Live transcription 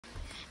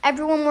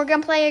Everyone, we're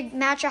gonna play a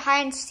match of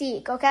hide and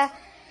seek, okay?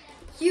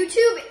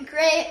 YouTube,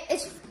 great.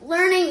 It's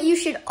learning. You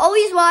should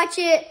always watch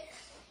it.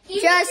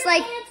 Even just if your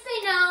like parents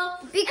say no,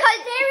 because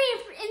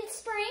very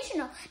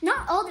inspirational.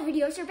 Not all the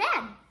videos are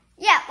bad.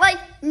 yeah, like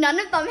none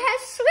of them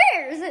has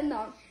swears in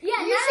them. Yeah,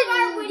 none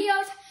of our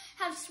videos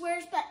have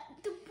swears, but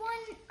the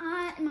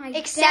one my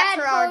Except dad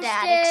for our posted,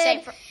 dad,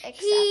 except.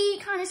 he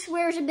kind of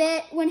swears a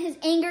bit when his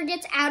anger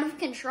gets out of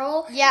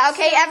control. Yeah,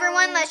 okay, So-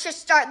 everyone, let's just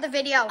start the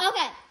video.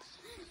 Okay.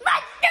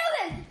 Let's do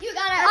this. You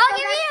gotta. I'll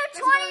give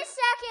you 20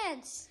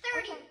 seconds.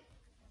 30.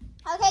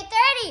 Okay,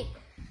 30.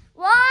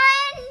 1,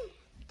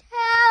 2.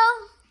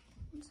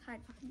 Let's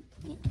hide behind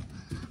it.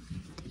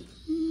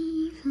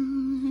 3, 4,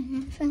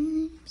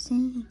 5, 6,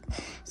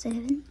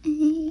 7,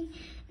 8,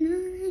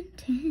 9,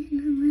 10,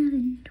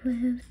 11,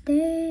 12,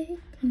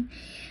 13,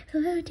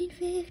 14,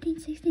 15,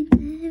 16,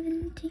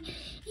 17,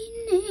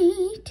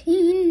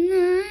 18,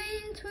 19,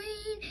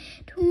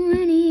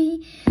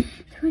 20,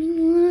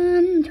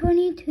 21,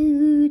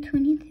 22,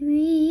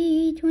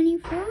 23,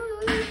 24,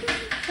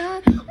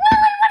 25. Willie, what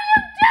are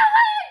you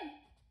doing?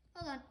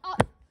 Hold on. Oh.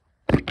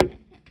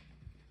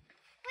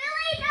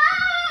 Willie, no!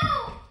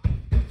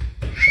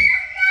 No!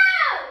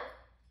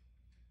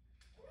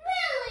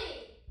 Willie!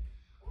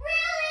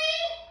 Really?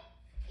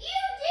 You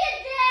did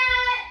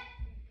that!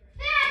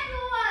 Bad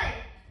boy!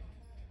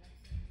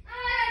 I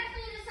gotta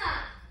clean this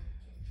up.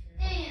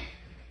 Dang it.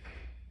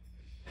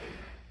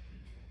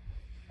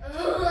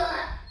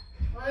 Ugh.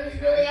 Why does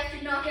Willie have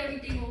to knock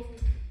everything over?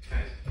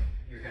 Guys,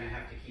 you're going to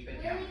have to keep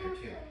it down here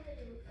too.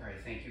 All right,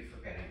 thank you for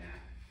getting that.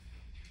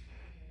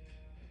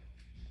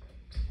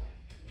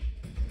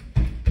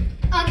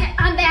 Okay,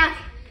 I'm back.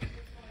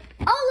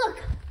 Oh, look.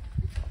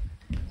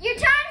 Your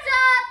time's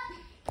up.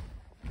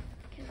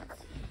 Okay,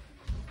 let's see.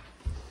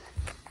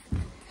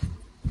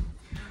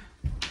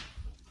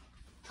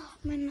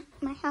 Oh,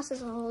 my house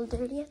is a little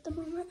dirty at the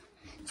moment,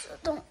 so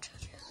don't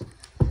judge us.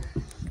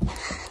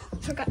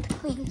 Forgot to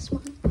clean this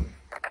one.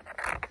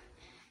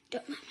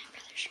 Don't mind my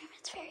brother's room,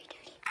 it's very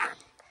dirty.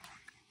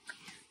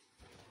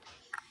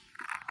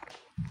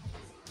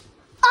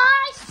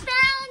 I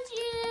found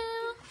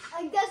you!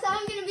 I guess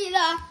I'm gonna be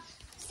the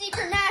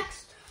seeker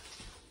next.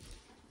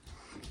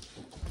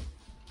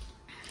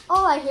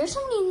 Oh, I hear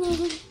somebody in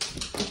there.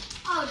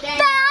 Oh, dang.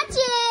 Found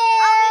you!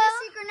 I'll be the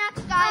seeker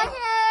next, guys. Okay.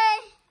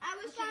 I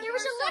was found There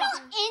was first, a little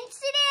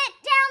incident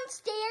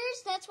downstairs.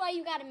 That's why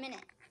you got a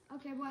minute.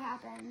 Okay, what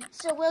happened?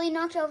 So Willie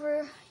knocked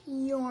over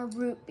your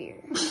root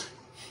beer.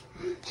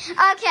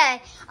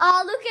 Okay.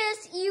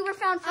 Lucas, you were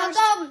found first.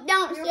 I'll go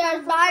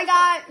downstairs. Bye,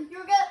 guys.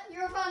 You're good.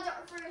 You're found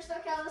first.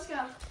 Okay, let's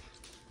go.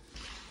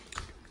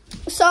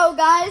 So,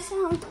 guys,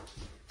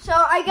 so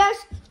I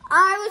guess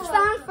I was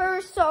found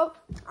first, so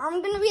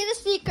I'm gonna be the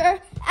seeker.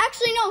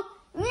 Actually, no,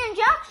 me and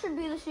Jack should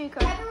be the seeker.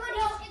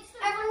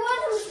 Everyone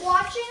who's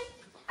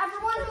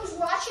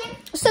watching,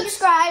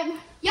 Subscribe.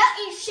 yeah,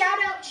 and shout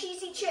out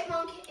Cheesy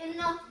Chipmunk in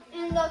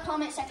the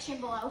comment section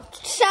below.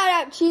 Shout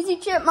out Cheesy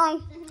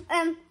Chipmunk.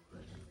 And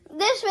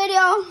this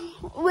video,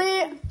 we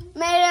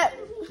made it.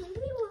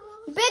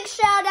 Big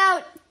shout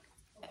out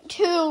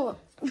to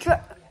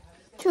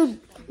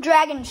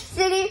Dragon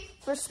City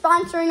for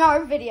sponsoring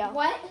our video.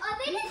 What?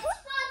 They didn't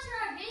sponsor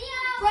our video.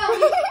 Bro,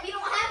 we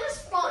don't have a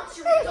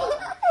sponsor.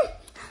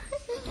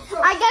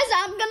 I guess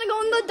I'm gonna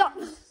go in the dark.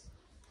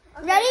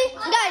 Ready?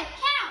 Guys,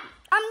 Count.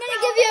 I'm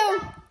gonna give you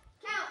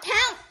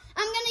Count.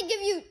 I'm gonna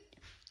give you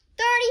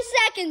 30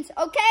 seconds,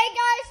 okay,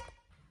 guys?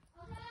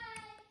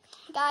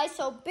 Okay. Guys,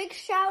 so big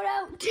shout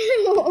out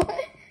to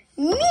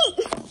me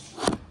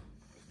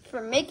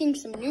for making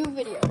some new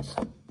videos.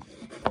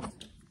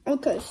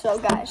 Okay, so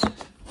guys,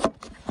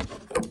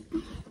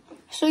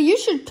 so you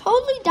should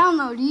totally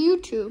download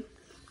YouTube,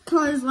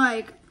 cause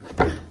like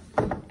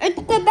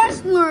it's the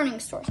best learning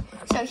source.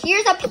 So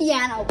here's a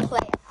piano play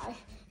I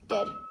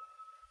did.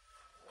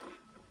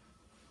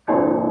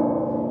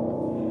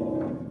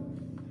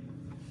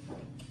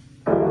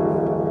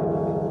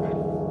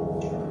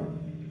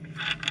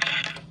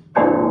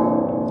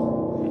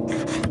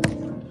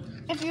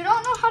 If you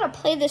don't know how to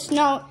play this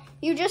note,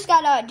 you just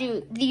gotta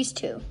do these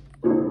two.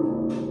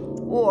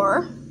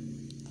 Or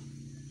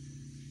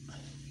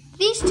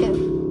these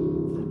two.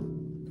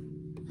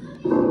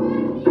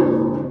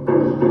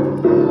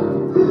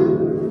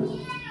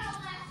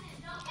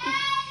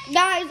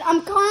 Guys,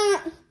 I'm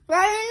coming.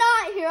 Ready or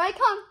not, here I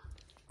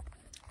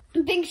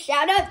come. Big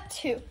shout out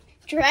to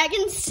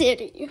Dragon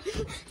City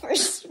for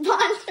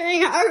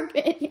sponsoring our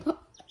video.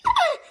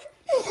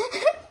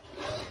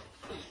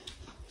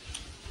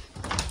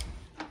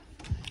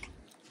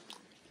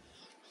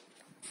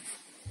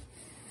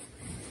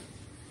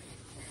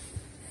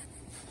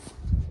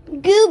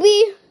 Gooby.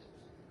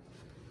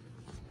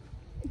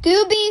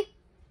 Gooby.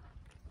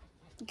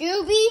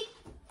 Gooby.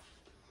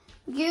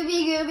 Gooby,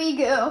 Gooby,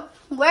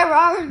 Goo. Where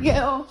are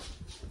you?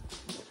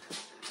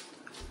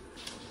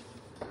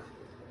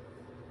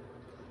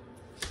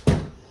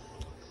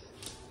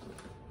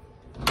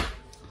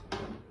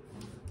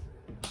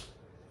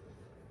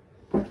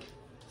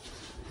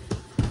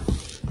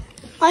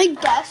 I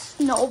guess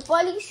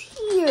nobody's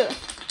here.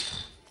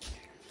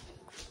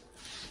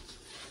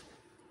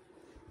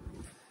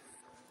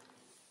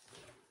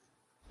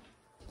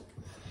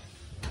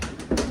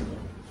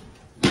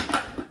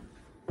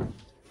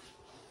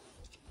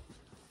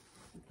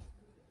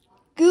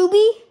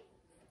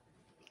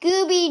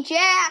 Gooby,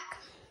 Jack.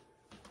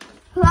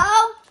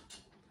 Hello?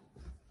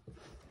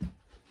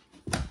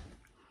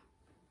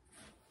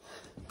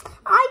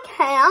 I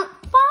can't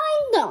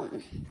find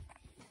them.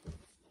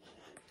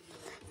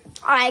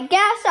 I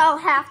guess I'll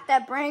have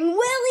to bring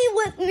Willie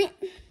with me.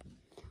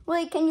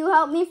 Willie, can you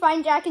help me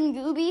find Jack and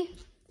Gooby?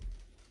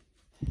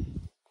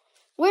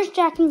 Where's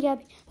Jack and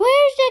Gabby?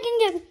 Where's Jack and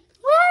Gabby?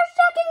 Where's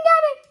Jack and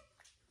Gabby?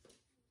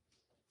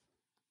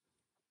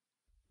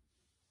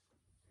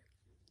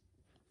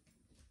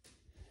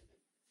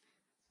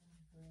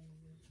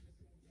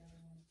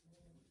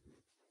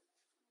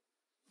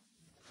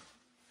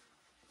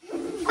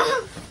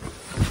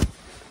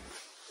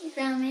 You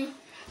found me?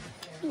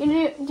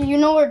 Do you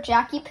know where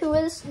Jackie Poo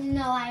is?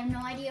 No, I have no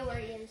idea where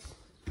he is.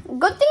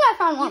 Good thing I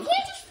found You one.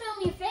 can't just film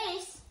your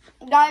face.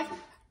 Guys,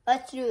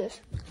 let's do this.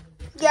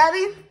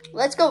 Gabby,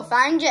 let's go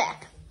find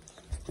Jack.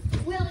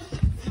 Willie.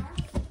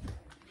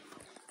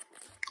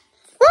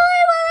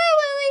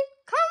 Willie,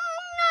 come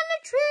on a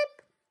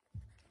trip.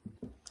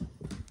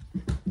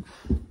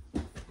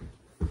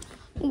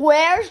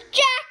 Where's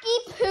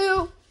Jackie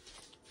Poo?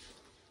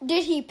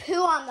 Did he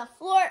poo on the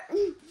floor?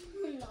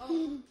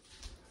 No.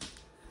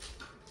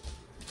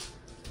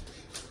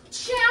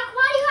 Jack,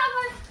 why do you have a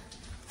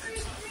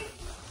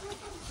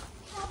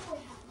cowboy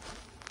hat?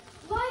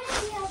 Why does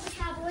he have a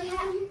cowboy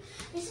hat?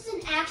 This is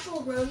an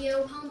actual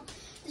rodeo pump.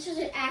 This is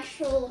an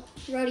actual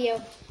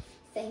rodeo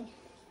thing.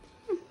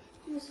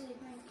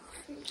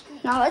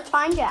 Now let's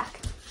find Jack.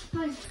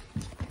 Must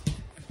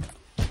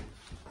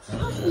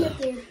be up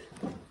there.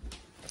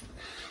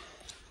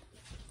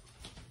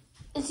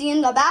 Is he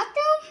in the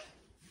bathroom?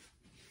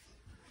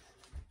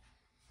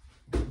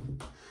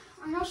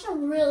 I know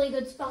some really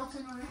good spots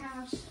in our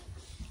house.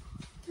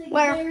 Like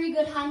Where? very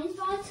good hiding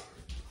spots.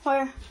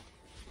 Where?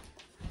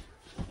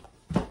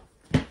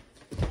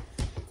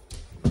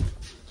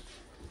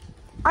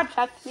 I'll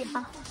check you.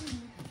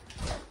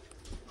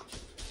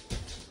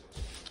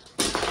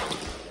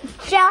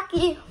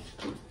 Jackie.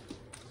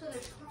 So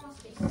there's crawl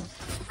spaces.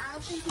 I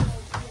don't think he knows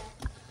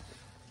yet.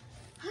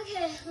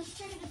 Okay, let's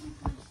try a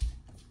different place.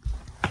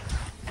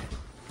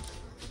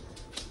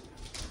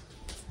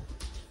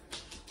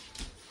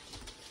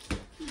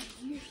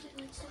 Usually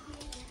like so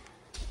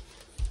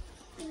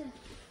here.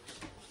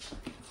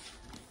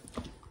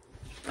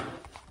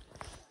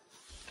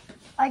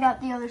 I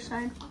got the other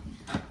side.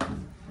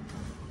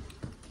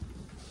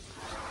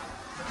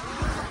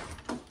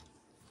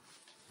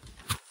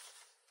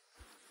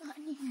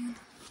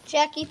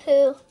 Jackie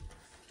Poo.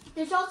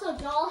 There's also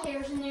doll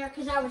hairs in there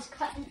because I was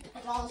cutting a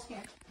doll's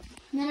hair.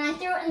 And then I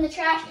threw it in the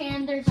trash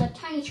can. There's a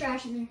tiny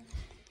trash in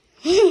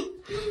there.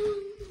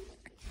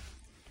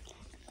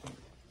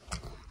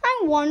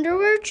 I wonder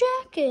where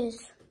Jack is.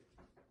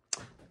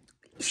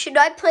 Should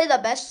I play the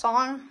best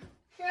song?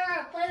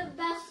 Sure, play the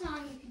best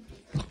song you can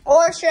think of.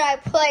 Or should I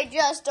play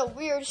just a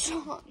weird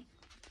song?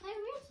 Play a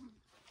weird song.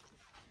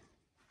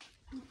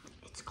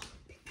 It's called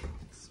Big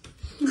Girls.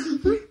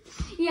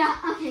 Yeah,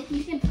 okay,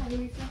 you can play a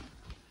weird song.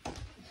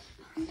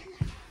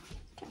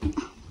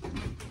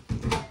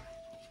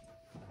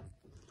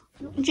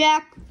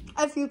 Jack,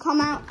 if you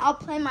come out, I'll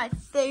play my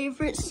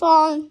favorite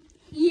song.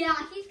 Yeah,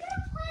 he's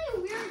gonna play a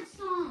weird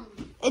song.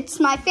 It's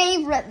my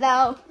favorite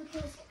though.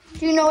 Okay,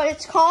 Do you know what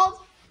it's called?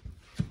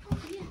 oh,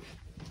 yeah.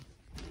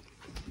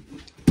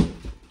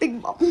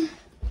 Big Bum.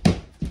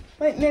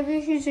 Wait,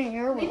 maybe she's in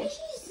your room. Maybe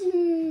he's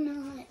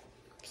not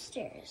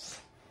upstairs.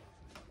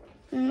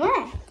 No.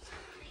 I'm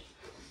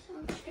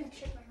just gonna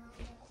check my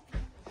room.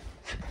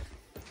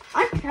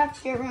 I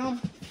checked your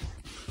room.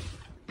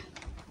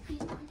 He's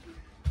not here.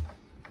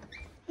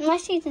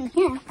 Unless he's in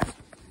here.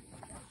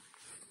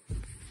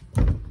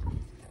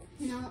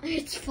 No,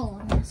 it's full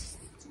of this.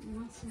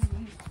 What's in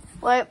there?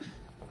 Wait.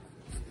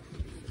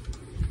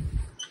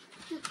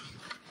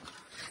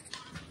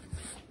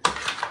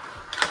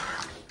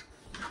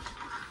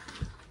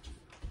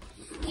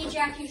 Me and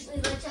Jack usually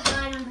like to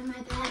hide under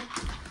my bed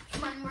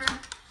when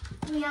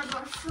we have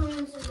our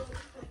phones and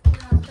we're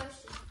not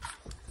thirsty.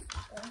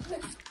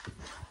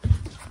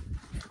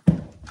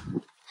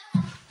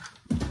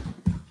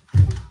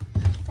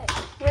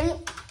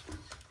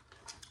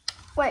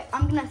 Wait,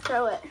 I'm gonna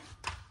throw it.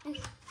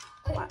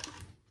 What?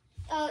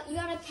 You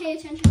gotta pay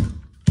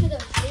attention to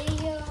the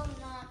video,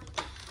 not.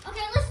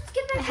 Okay, let's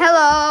get back.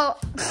 Hello.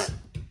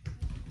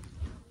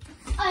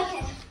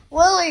 Okay.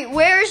 Willie,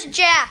 where's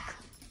Jack?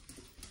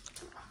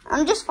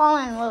 I'm just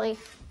following Willie.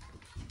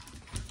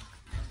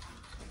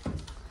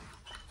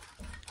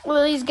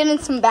 Willie's getting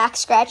some back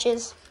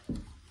scratches.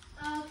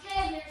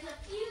 Okay, there's a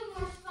few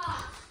more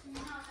spots in the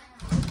house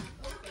I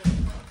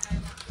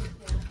know.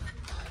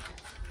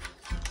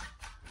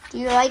 Do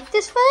you like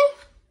this, Willie?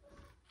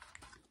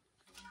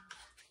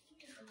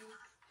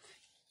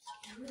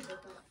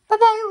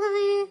 Bye-bye,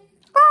 Willie.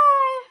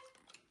 Bye.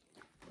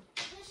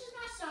 This is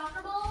my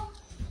soccer ball.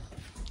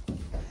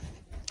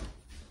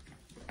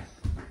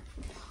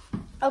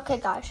 Okay,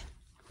 guys.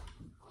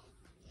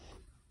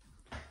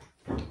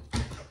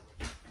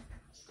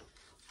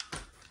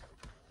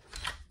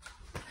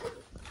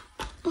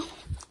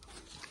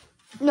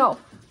 No,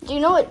 Do you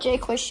know what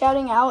Jake was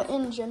shouting out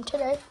in gym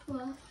today?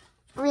 What?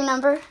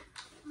 Remember?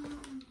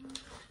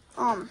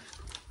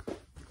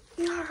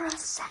 You're a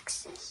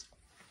sexist.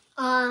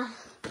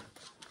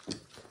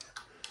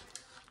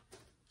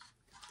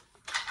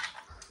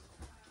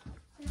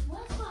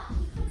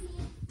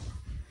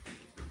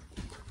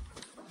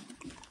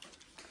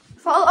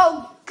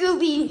 Follow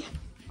Gooby.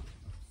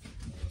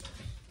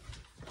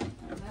 I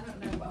don't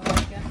know if I'll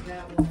get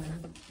that one.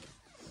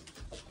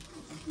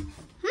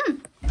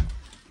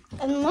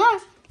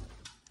 Unless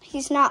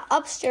he's not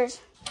upstairs.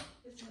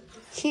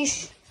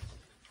 He's...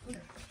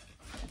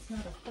 It's not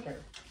a header.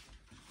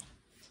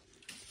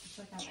 It's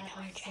like an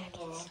every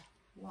single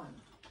one.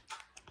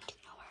 Do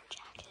you know where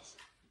Jack is?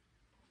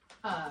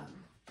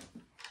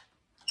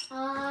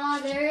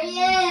 There he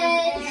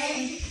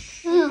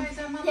is.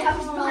 Yeah, I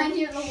was behind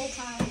you the whole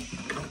time.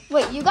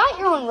 Wait, you got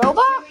your own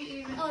robot?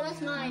 Oh, that's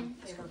mine.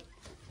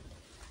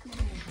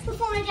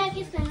 Before my dad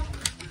gets back.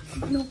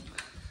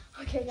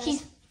 Okay, guys.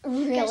 He's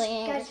really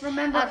angry. Guys,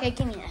 remember. Okay,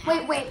 give me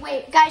that.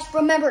 Wait. Guys,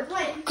 remember.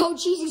 Go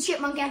Cheesy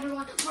Chipmunk,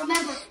 everyone.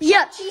 Remember.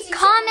 Yep. Cheesy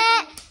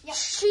Comment Yep.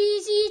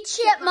 Cheesy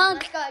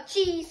Chipmunk Let's go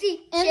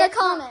Cheesy in the Chipmunk.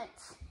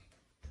 comments.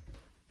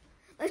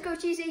 Let's go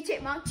Cheesy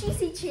Chipmunk.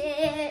 Cheesy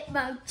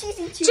Chipmunk.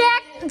 Cheesy Chipmunk.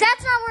 Jack,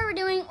 that's not what we're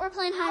doing. We're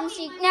playing hide and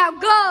seek. Now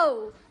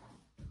go.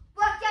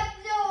 Lock that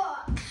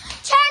door.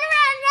 Turn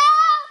around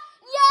now.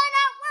 You're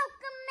not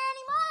welcome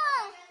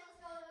anymore.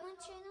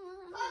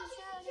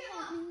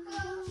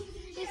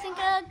 Do you think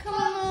I'll come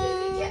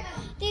on?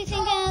 Do you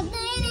think I'll lay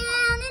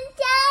down and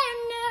die?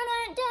 No.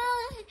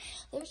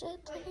 There's a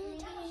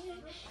plant here.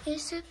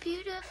 It's a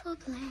beautiful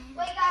plant.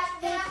 Wait, guys,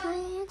 we're A gonna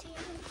plant here.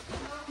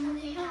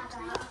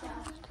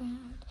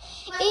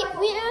 It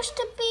used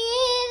to be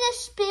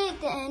this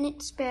big, then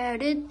it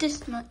sprouted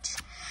this much.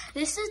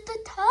 This is the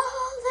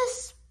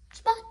tallest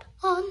spot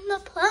on the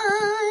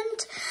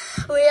plant.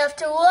 We have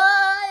to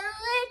water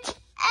it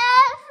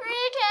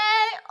every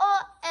day, or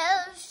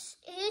else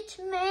it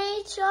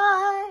may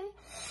die.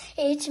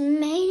 It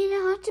may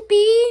not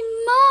be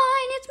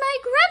mine. It's my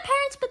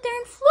grandparents, but they're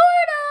in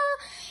Florida.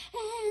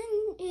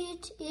 And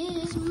it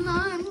is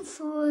mine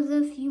for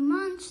the few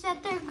months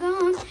that they're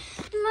gone.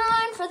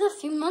 Mine for the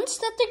few months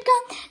that they're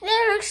gone.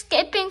 They're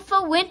escaping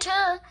for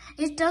winter.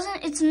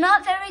 It's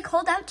not very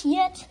cold out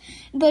yet,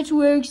 but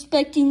we're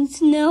expecting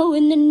snow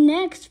in the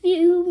next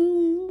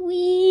few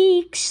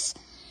weeks.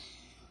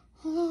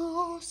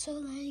 Oh, so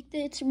like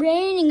it's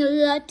raining a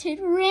lot. It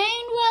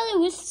rained while it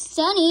was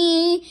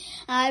sunny.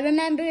 I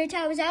remembered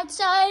I was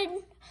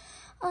outside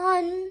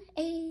on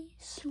a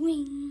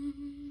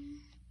swing.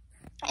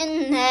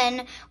 And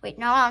then, wait,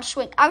 no, on a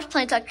swing. I was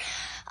playing tug.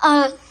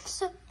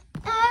 So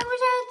I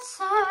was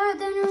outside,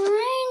 then the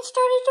rain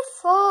started to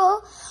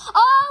fall.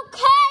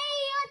 Okay,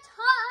 your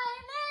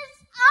time is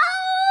up.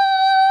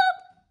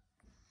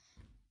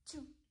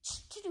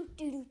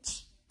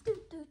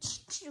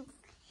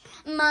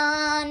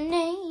 My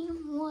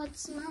name,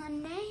 what's my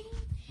name?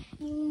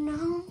 You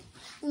know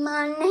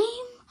my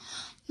name.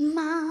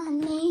 My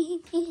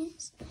name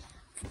is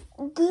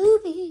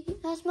Gooby.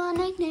 That's my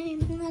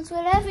nickname. That's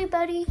what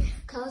everybody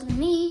calls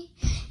me.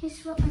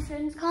 It's what my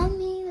friends call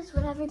me. That's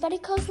what everybody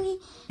calls me.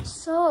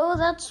 So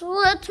that's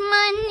what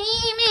my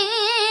name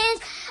is.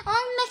 All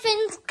my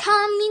friends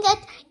call me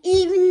that,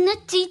 even the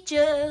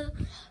teacher.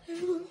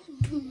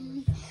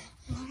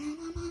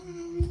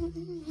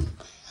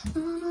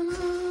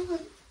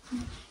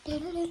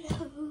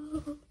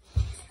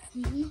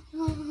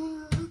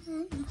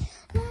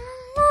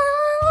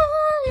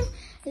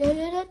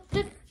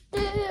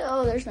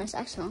 Oh, there's my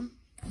saxophone.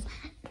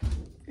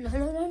 There's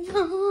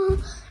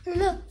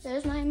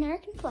my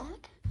American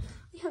flag.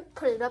 We haven't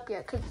put it up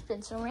yet because it's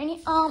been so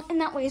rainy. And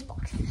that weighs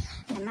box.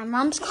 And my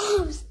mom's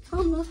clothes.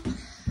 Oh,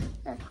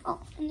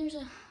 and there's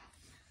a...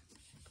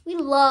 We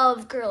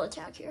love Girl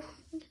Attack here.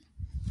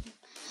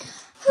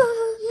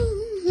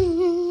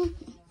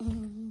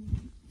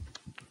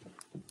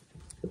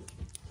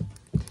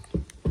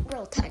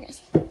 Girl Attack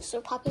is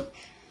so popular.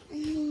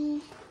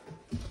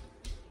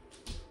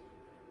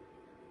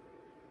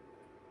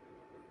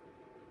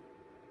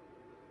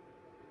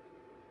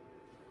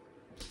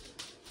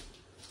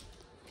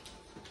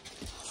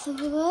 The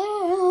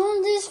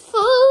world is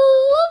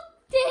full of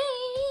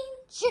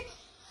danger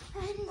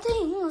and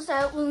things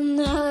that will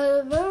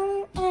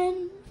never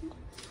end.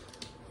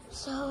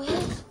 So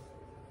if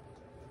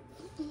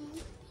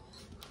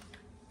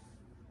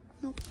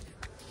the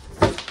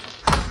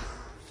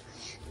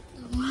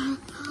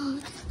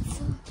world is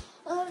full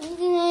of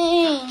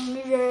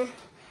danger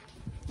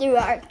through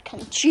our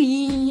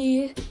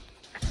country,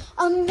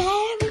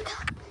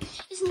 America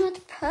is not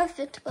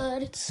perfect,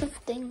 but it's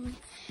something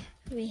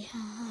we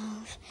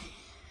have.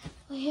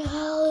 We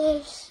all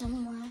live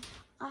somewhere.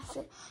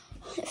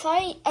 If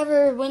I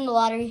ever win the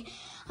lottery,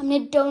 I'm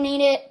going to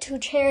donate it to a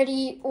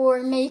charity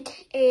or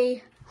make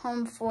a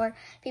home for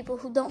people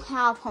who don't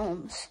have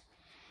homes.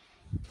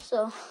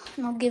 So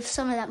I'll give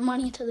some of that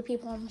money to the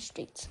people on the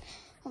streets.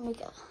 I'll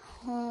make a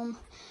home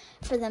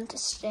for them to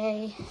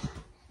stay.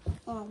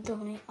 I'll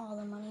donate all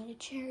the money to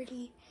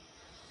charity.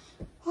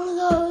 One of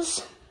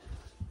those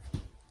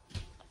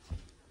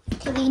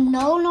Actually,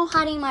 no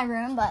hiding in my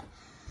room, but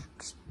I'm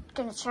just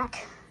gonna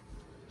check.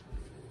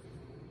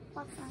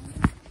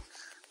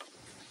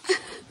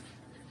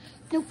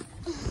 Nope.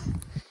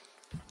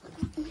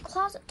 In the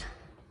closet.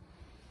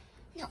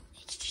 No,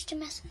 it's just a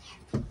mess in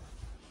there.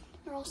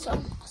 There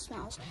also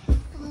smells.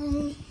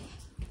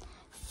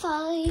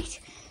 Fight,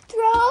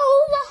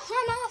 throw the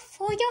hammer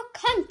for your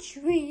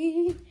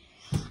country.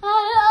 La,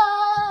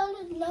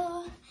 la,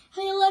 la.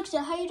 Hey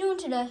Alexa, how you doing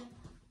today?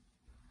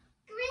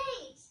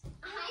 Great.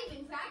 I've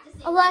been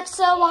practicing.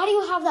 Alexa, why do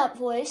you have that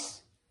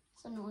voice?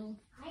 It's annoying.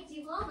 I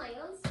do all my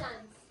own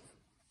stunts.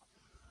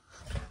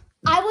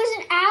 I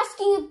wasn't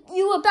asking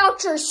you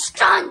about your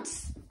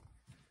stunts.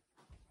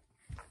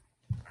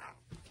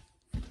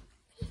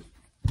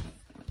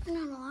 You're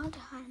not allowed to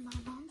hide in my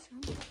mom's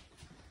room.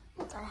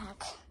 What the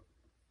heck?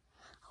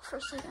 Oh, for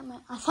a second,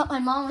 I thought my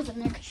mom was in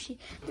there because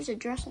there's a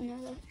dress in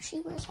there that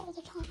she wears all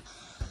the time.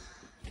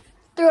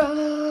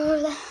 Throw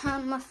the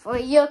hammer for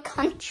your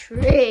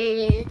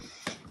country.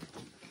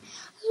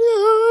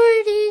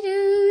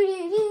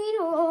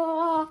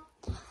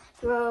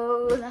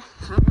 Throw the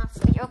hammer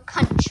for your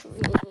country.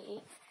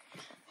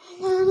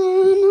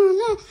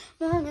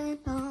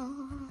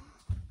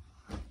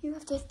 You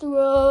have to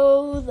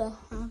throw the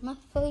hammer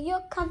for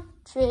your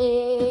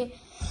country.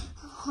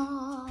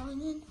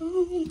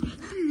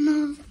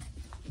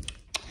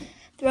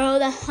 Throw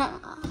the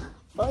hammer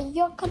for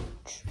your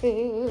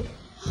country.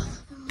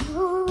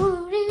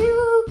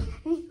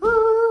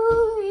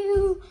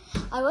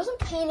 I wasn't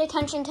paying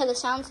attention to the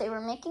sounds they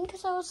were making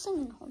because I was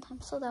singing the whole time,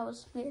 so that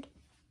was weird.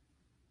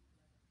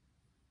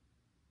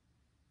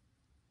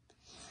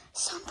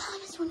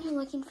 Sometimes when you're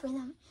looking for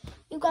them,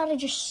 you gotta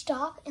just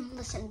stop and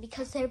listen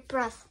because their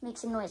breath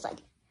makes a noise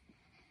like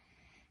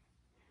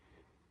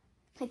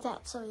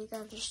that. So you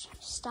gotta just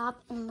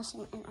stop and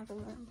listen in every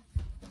room.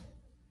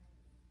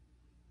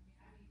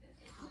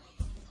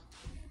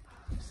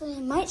 So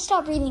they might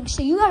stop breathing.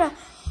 So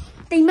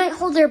they might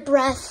hold their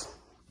breath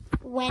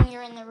when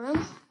you're in the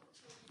room.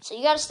 So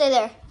you gotta stay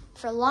there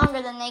for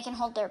longer than they can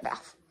hold their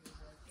breath.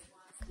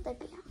 Could that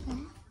be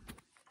happening?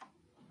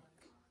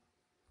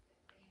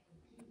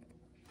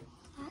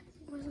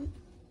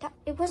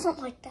 It wasn't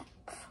like that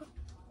before.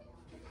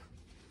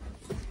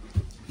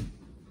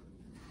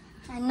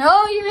 I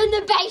know you're in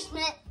the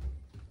basement.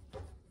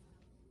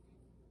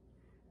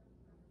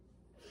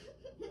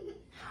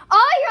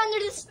 Oh, you're under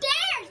the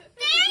stairs.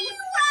 There you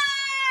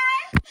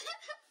are.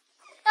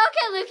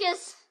 Okay,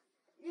 Lucas.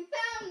 You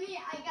found me.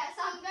 I guess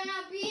I'm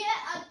gonna be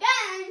it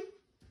again.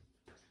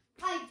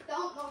 I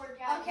don't know where to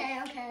go.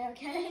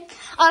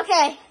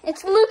 Okay,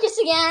 it's Lucas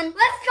again.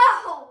 Let's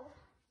go.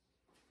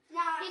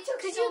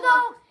 Could you go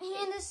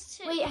hand this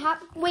to...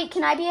 Wait,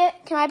 can I be it?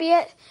 Can I be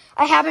it?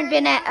 I haven't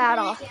been it at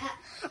all.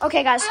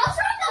 Okay, guys. I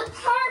also have the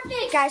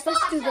perfect Guys,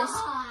 let's do this.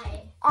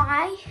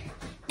 I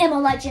am a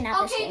legend at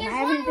this game. I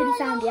haven't been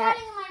found yet.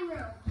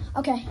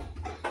 Okay.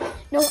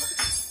 No.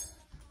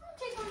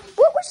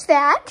 What was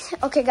that?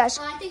 Okay, guys.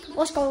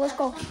 Let's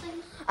go.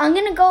 I'm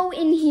going to go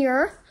in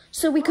here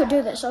so we could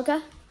do this,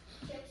 okay?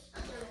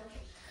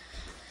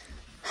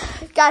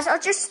 Guys, I'll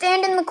just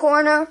stand in the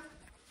corner.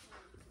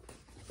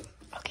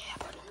 Okay, I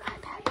put my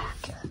iPad back.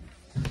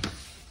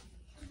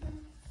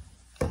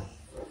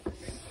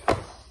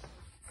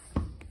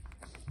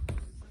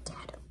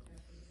 Dad.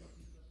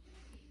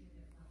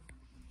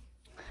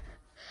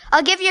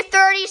 I'll give you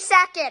 30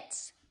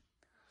 seconds.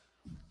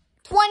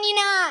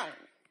 29,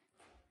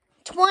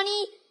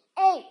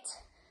 28,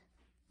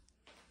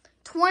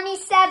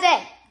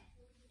 27,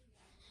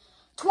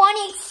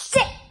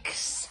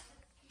 26,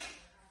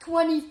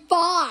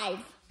 25,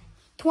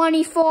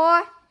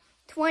 24,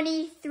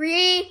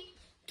 23,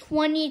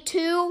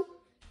 22,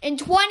 and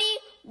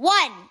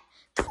 21.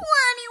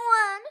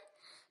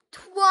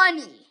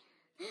 20.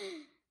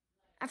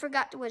 I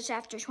forgot what's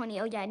after 20.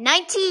 Oh, yeah.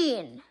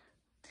 19,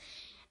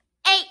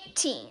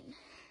 18,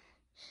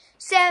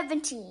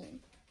 17,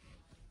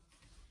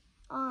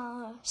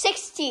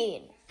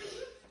 16,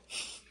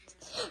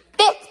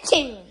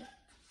 15,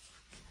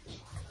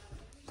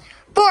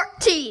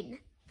 14,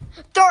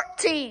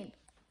 13,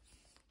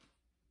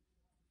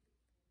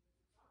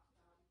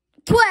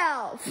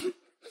 12,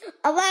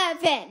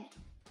 11,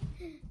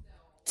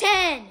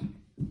 10,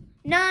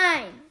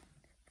 9,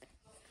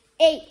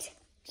 8,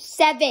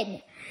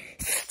 7,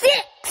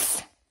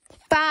 6,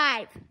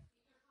 5,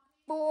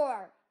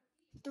 4,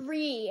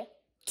 3,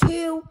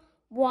 2,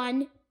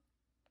 1.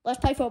 Let's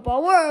play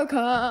football World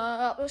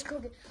Cup. Let's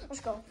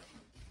go.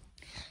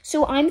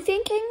 So I'm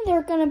thinking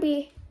they're going to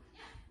be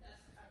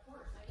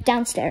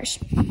downstairs.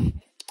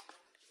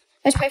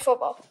 Let's play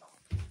football.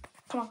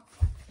 Come on.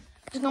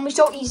 It's going to be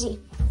so easy.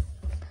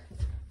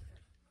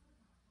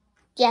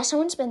 Yeah,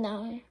 someone's been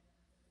down here.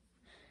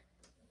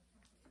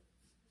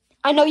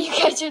 I know you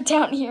guys are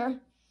down here.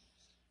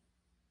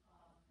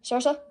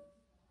 Sarsa?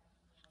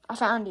 I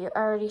found you. I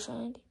already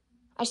found you.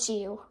 I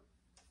see you.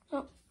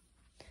 Oh.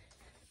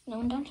 No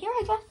one down here,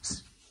 I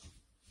guess.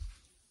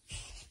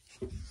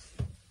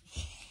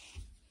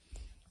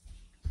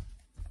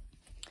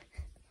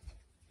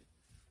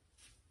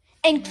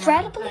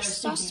 Incredibly I was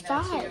sus thinking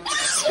that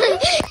too.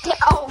 vibes.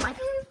 Oh my.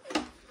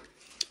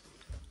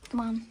 Come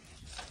on.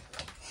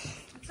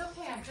 It's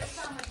okay, I'm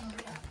just on with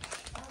Maria.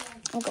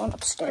 I'm going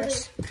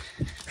upstairs.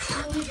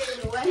 Willie gave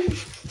it away.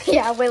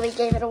 Yeah, Willie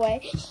gave it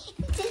away. Is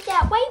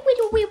that way,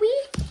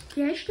 Willie?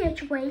 Yes,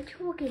 that's right.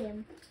 Look at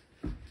him.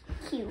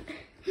 Cute.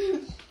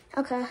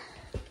 Okay.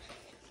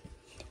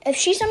 If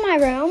she's in my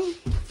room,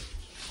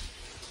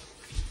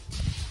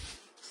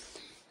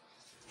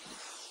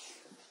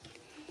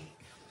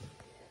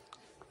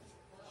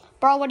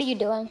 bro, what are you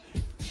doing?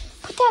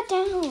 Put that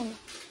down.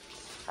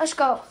 Let's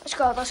go. Let's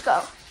go. Let's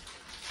go.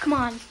 Come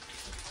on.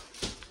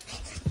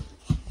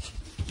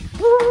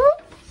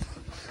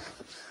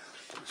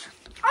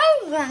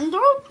 I went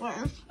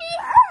open.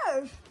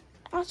 Yes.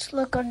 Let's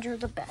look under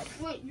the bed.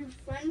 Wait, your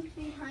friend's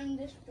behind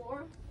this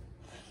door?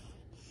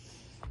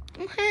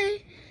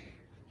 Okay.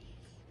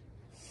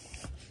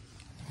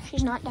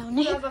 She's not down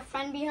You there. have a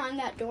friend behind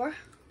that door?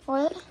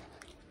 What?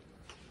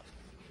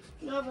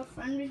 You have a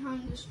friend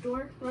behind this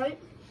door, right?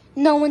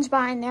 No one's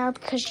behind there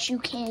because you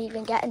can't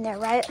even get in there,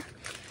 right?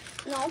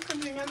 No,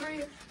 because remember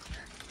your...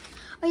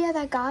 Oh yeah,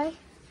 that guy.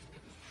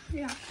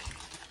 Yeah.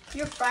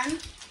 Your friend?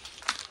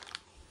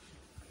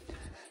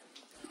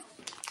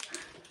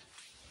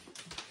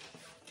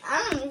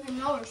 I don't even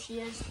know where she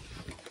is.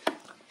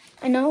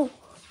 I know.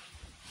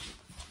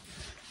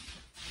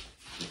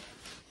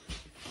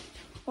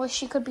 Well,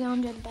 she could be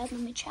under the bed.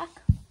 Let me check.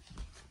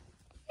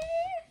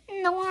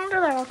 No one under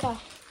there. Okay.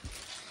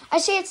 I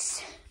see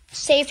it's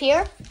safe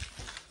here.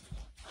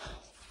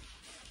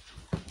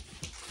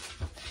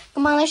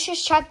 Come on, let's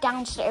just check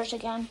downstairs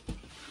again.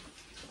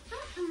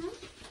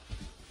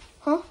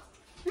 Huh?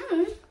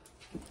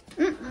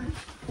 Wait,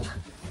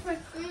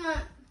 she's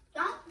not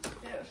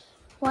downstairs.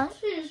 What?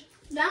 She's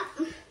down.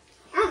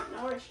 I don't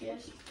know where she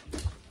is.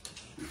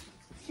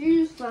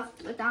 She just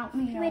left without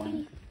me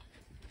knowing.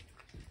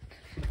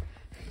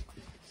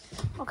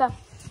 Okay.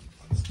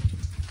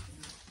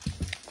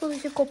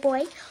 Who's a good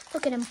boy?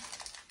 Look at him.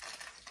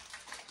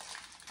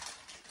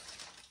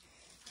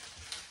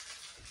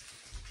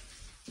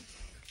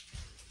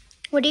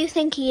 What do you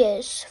think he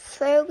is?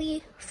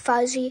 Furry,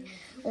 fuzzy,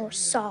 or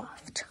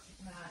soft?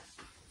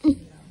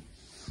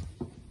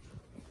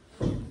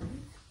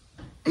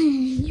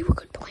 You a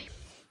good boy.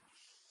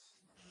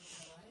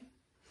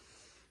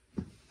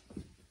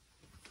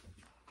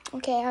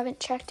 Okay, I haven't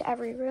checked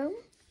every room.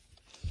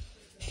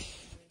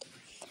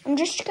 I'm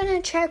just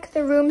gonna check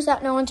the rooms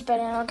that no one's been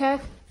in, okay?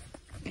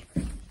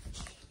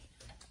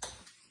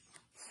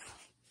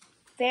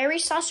 Very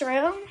sus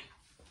room.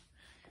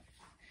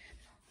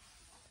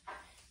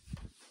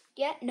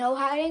 Yet no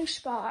hiding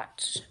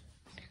spots.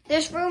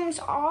 This room's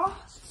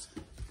off.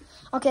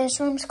 Okay, this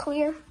room's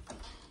clear.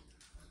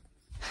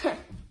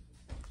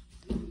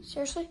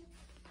 Seriously?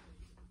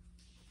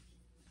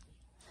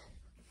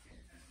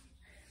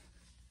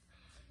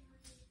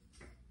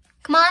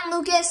 Come on,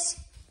 Lucas.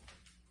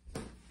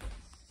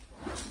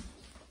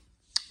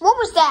 What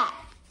was that?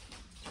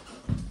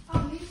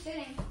 Oh, he's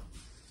sitting.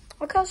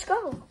 Okay, let's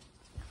go.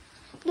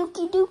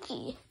 Dookie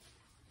dookie.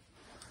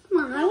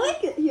 Come on, I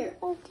like it here.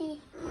 Okay.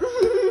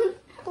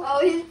 Oh,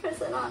 he's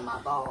pressing on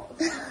my balls.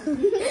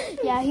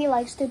 Yeah, he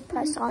likes to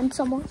press on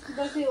someone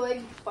Does he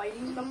like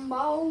biting them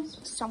balls?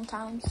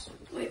 sometimes.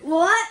 Wait,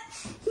 what?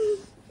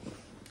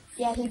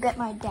 Yeah, he bit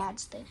my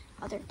dad's the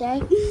other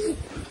day.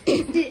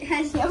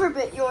 Has he ever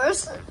bit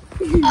yours?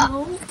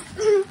 No.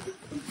 So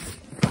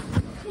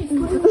he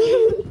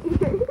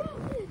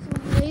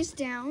lays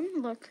down.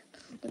 Look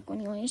when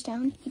he lays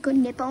down, he could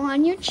nibble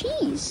on your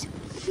cheese.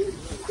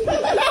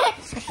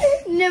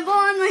 Nibble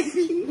on my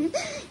cheese.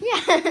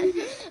 Yeah.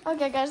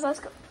 Okay, guys, let's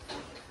go.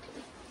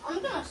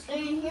 I'm gonna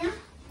stay in here.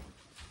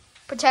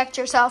 Protect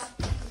yourself.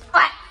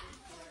 What?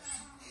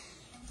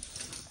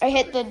 I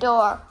hit the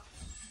door.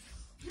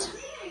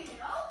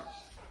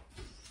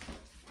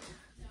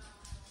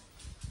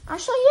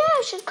 Actually, yeah,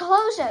 I should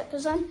close it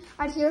because then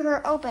I'd hear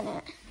her open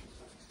it.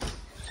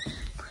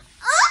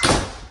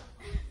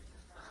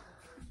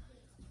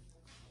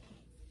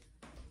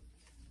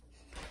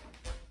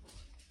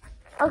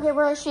 Okay,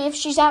 where is she? If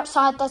she's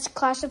outside, that's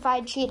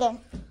classified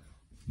cheating.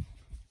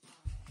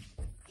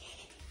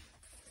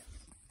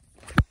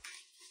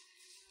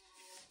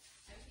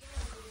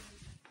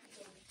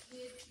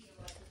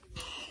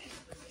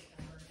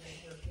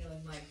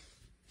 Feeling like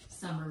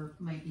summer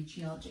might be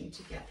challenging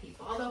to get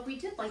people. Although if we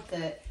did like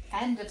the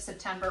end of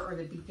September or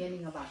the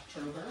beginning of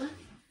October,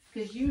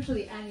 because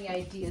usually any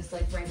idea is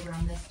like right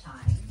around this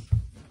time.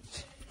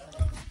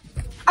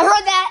 I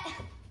heard that.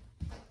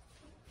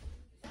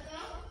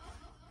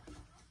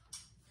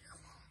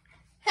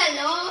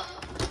 Hello.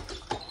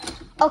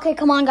 Okay,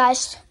 come on,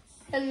 guys.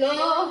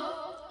 Hello.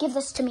 Give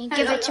this to me.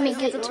 Give Hello, it to me. is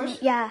Give it it to me. yours?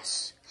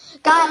 Yes.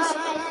 Guys,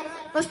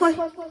 let's play.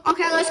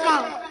 Okay, let's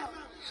go.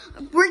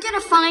 We're going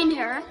to find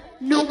her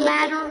no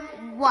matter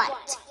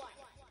what.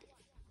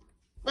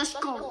 Let's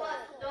go.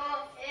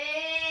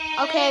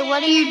 Okay,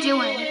 what are you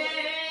doing?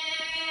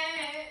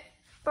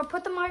 But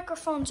put the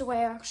microphones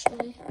away,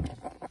 actually.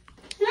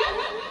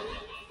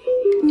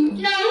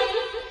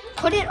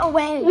 Put it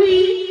away.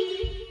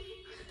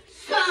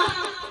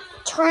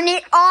 Turn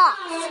it off.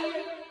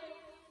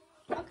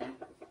 Okay.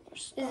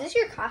 Is this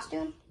your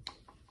costume?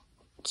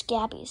 It's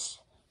Gabby's.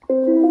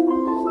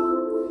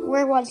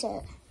 Where was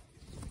it?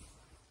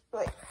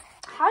 Wait.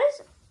 How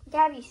does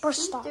Gabby Or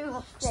see stop.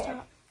 through Stop.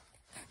 there?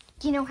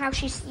 Do you know how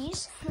she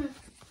sees?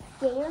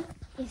 There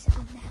is a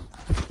map.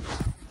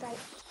 Right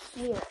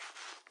here.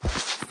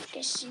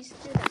 She sees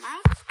through the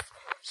map.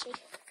 See?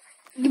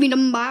 Give me the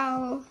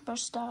mouth. Or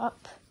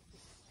stop.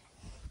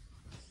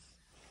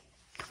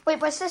 Wait,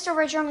 was this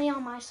originally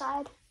on my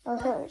side or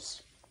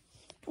hers?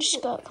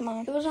 Just go, come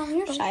on. It was on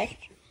your side.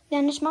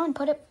 Then it's mine.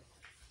 Put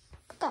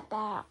that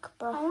back, I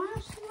bro. want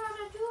to see how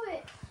to do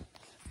it.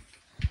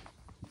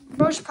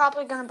 Bro's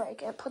probably gonna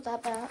break it. Put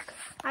that back.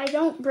 I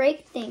don't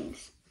break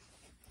things.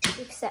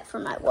 Except for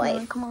my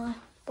wife. Come on.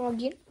 Bro,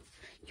 you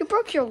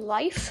broke your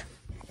life.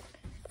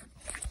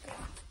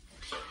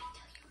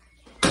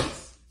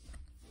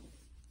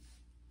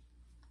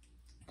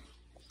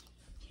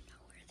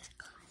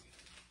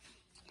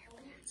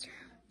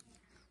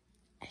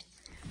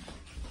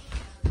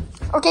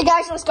 Okay,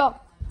 guys, let's go.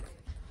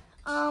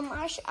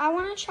 I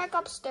want to check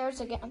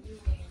upstairs again.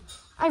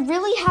 I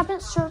really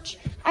haven't searched.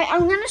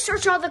 I'm gonna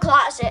search all the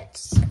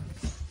closets.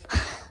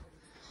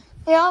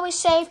 They always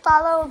say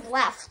follow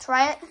left,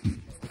 right?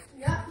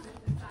 Yeah.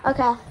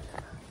 Okay.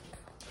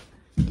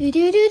 Do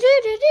do do do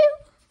do do.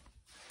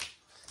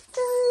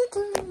 Do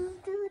do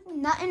do.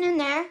 Nothing in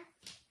there.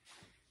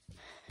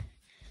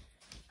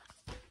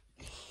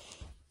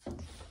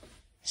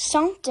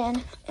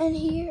 Something in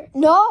here.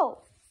 No.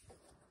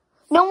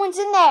 No one's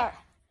in there.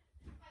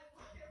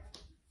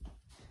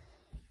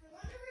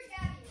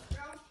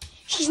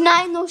 She's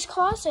not in those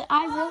closets.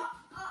 I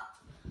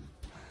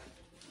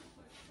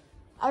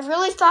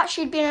really thought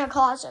she'd be in a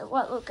closet.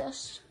 What,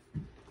 Lucas?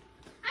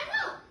 I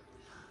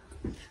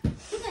know.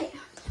 Wait.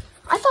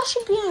 I thought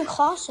she'd be in a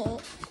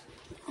closet.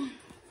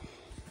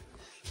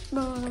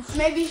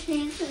 Maybe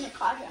she's in the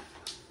closet.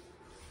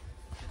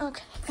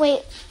 Okay.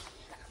 Wait.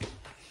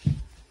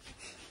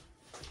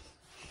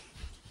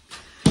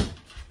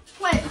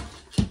 Wait.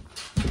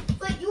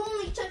 But you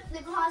only took the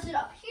closet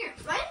up here,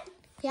 right?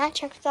 Yeah, I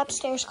checked the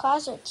upstairs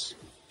closets.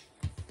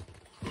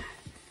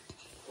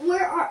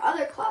 Where are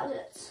other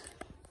closets?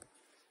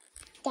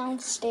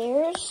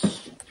 Downstairs.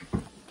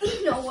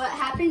 You know what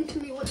happened to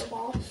me with the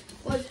ball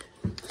was,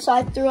 so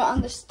I threw it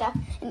on the step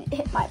and it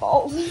hit my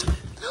balls.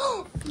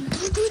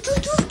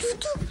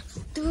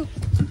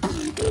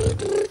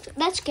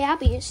 That's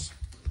Gabby's.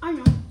 I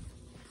know,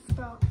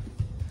 bro.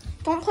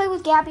 Don't play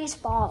with Gabby's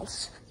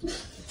balls. Got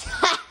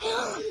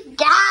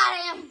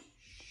him.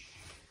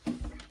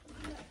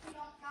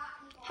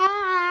 Hi.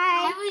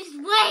 I was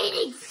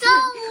waiting so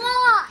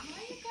long. Why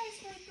are you guys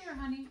right there,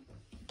 honey?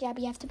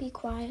 Gabby, you have to be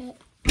quiet.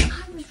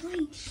 I was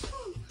waiting so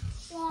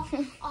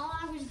long. All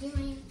I was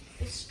doing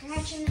was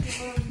scratching the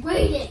door,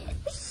 waiting.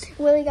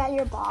 Willie got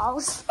your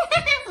balls.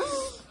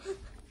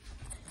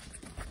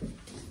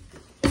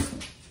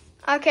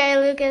 Okay,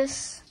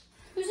 Lucas.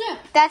 Who's that?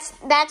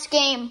 That's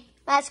game.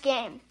 That's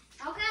game.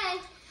 Okay,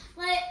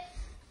 but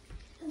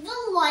the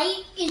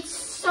light is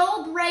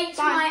so bright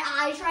to my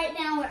eyes right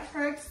now, it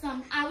hurts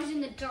them. I was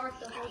in the dark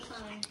the whole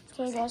time.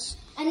 Okay, guys.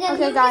 And then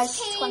Okay, Lucas guys,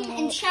 came 20 and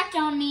minutes. checked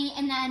on me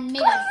and then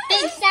made a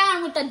big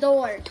sound with the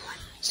door.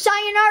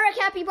 Sayonara,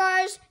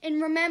 capybaras,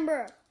 and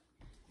remember,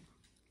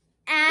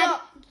 add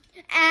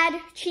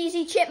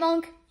cheesy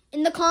chipmunk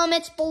in the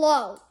comments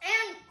below.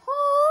 And